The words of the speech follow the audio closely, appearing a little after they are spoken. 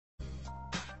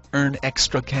Earn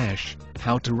Extra Cash,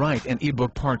 How to Write an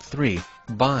Ebook Part 3,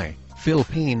 by Phil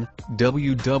Payne,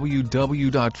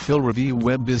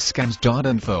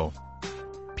 www.philreviewwebbizscams.info.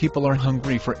 People are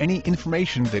hungry for any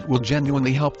information that will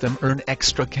genuinely help them earn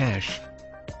extra cash.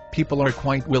 People are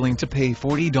quite willing to pay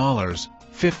 $40,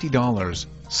 $50,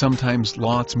 sometimes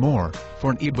lots more,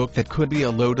 for an ebook that could be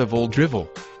a load of old drivel.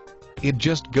 It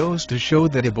just goes to show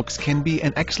that ebooks can be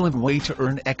an excellent way to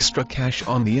earn extra cash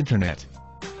on the internet.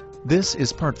 This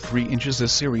is Part 3, a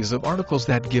series of articles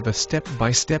that give a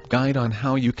step-by-step guide on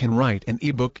how you can write an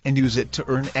ebook and use it to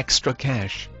earn extra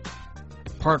cash.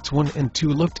 Parts 1 and 2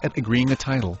 looked at agreeing a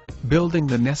title, building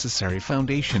the necessary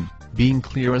foundation, being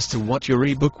clear as to what your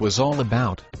ebook was all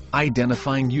about,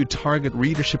 identifying your target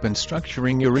readership and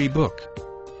structuring your ebook.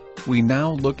 We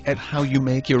now look at how you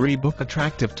make your ebook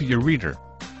attractive to your reader.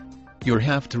 You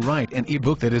have to write an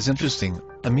ebook that is interesting,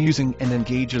 amusing and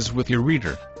engages with your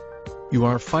reader. You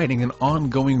are fighting an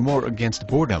ongoing war against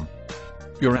boredom.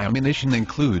 Your ammunition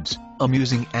includes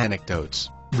amusing anecdotes,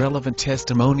 relevant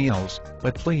testimonials,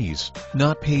 but please,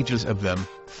 not pages of them,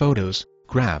 photos,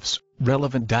 graphs,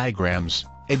 relevant diagrams,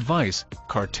 advice,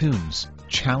 cartoons,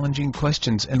 challenging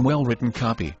questions and well-written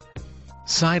copy.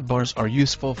 Sidebars are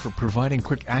useful for providing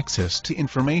quick access to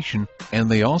information, and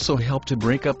they also help to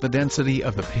break up the density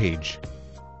of the page.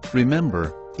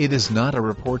 Remember, it is not a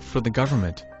report for the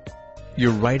government.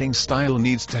 Your writing style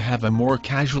needs to have a more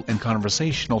casual and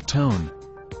conversational tone.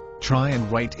 Try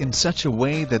and write in such a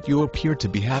way that you appear to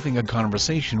be having a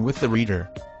conversation with the reader.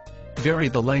 Vary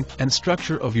the length and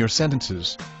structure of your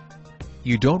sentences.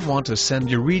 You don't want to send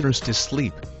your readers to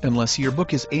sleep, unless your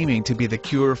book is aiming to be the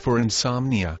cure for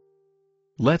insomnia.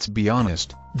 Let's be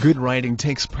honest, good writing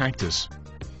takes practice.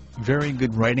 Very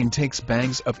good writing takes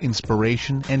bags of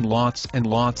inspiration and lots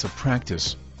of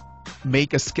practice.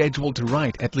 Make a schedule to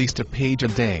write at least a page a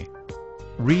day.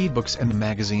 Read books and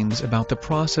magazines about the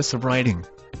process of writing.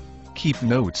 Keep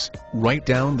notes, write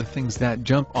down the things that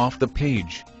jump off the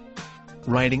page.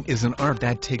 Writing is an art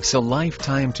that takes a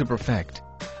lifetime to perfect.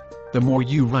 The more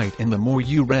you write and the more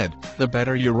you read, the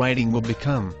better your writing will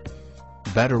become.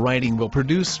 Better writing will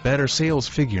produce better sales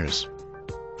figures.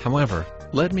 However,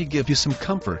 let me give you some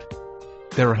comfort.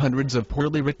 There are hundreds of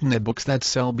poorly written ebooks that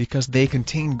sell because they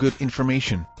contain good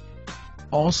information.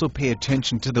 Also pay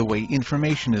attention to the way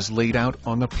information is laid out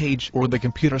on the page or the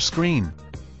computer screen.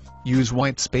 Use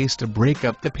white space to break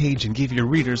up the page and give your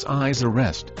reader's eyes a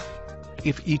rest.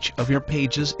 If each of your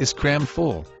pages is crammed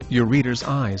full, your reader's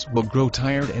eyes will grow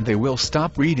tired and they will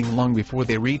stop reading long before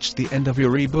they reach the end of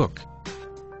your ebook.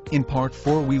 In Part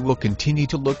 4 we will continue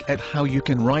to look at how you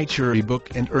can write your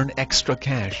ebook and earn extra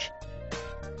cash.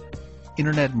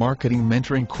 Internet Marketing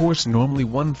Mentoring Course normally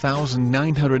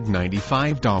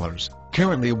 $1,995,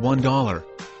 currently $1.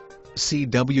 See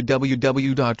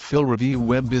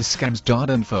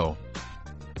www.philreviewwebbizscams.info.